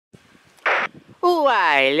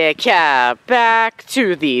Back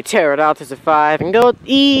to the Pterodactyls 5 and go.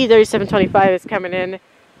 E3725 is coming in.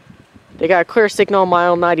 They got a clear signal,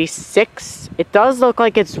 mile 96. It does look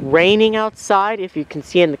like it's raining outside, if you can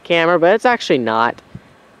see in the camera, but it's actually not.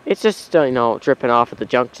 It's just, dripping off at the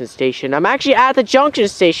junction station. I'm actually at the junction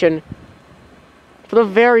station for the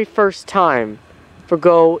very first time for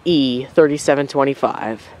Go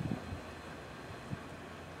E3725.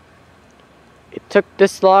 It took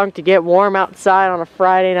this long to get warm outside on a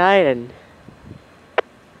Friday night, and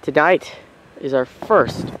tonight is our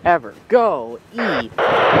first ever Go E3725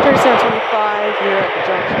 here at the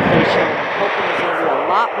junction station. I'm hoping there's going to be a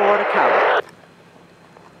lot more to come.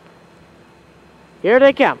 Here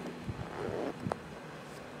they come.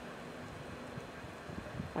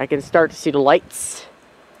 I can start to see the lights.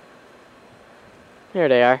 There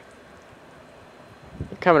they are.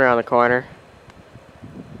 They're coming around the corner.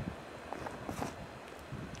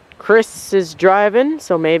 Chris is driving,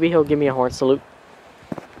 so maybe he'll give me a horn salute.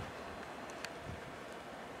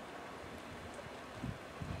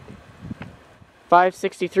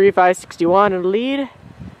 .563, 561 in the lead,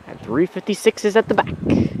 and 356 is at the back.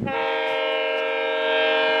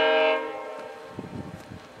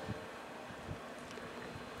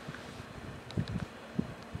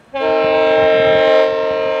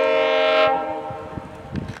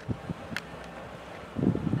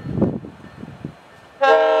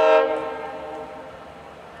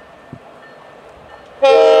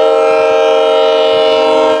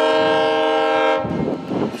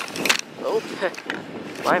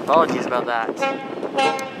 My apologies about that.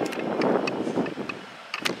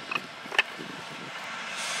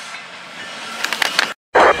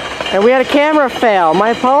 And we had a camera fail.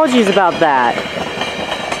 My apologies about that.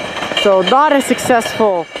 So not a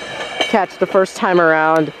successful catch the first time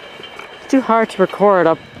around. It's too hard to record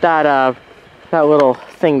up that little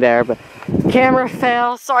thing there, but camera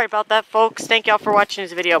fail. Sorry about that, folks. Thank y'all for watching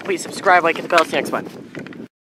this video. Please subscribe, like, hit the bell. See you next one.